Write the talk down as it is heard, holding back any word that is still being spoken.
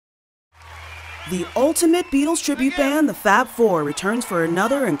The ultimate Beatles tribute band, the Fab Four, returns for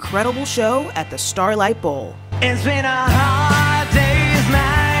another incredible show at the Starlight Bowl. It's been a hard day's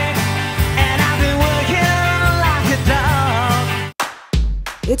night, and I've been working like a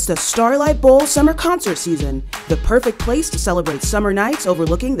dog. It's the Starlight Bowl summer concert season, the perfect place to celebrate summer nights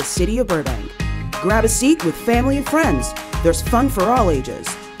overlooking the city of Burbank. Grab a seat with family and friends. There's fun for all ages.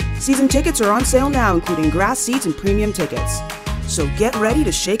 Season tickets are on sale now, including grass seats and premium tickets. So get ready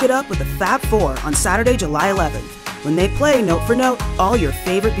to shake it up with the Fab Four on Saturday, July 11th, when they play note for note all your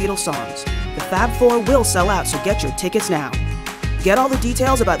favorite Beatles songs. The Fab Four will sell out, so get your tickets now. Get all the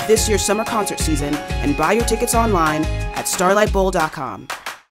details about this year's summer concert season and buy your tickets online at starlightbowl.com.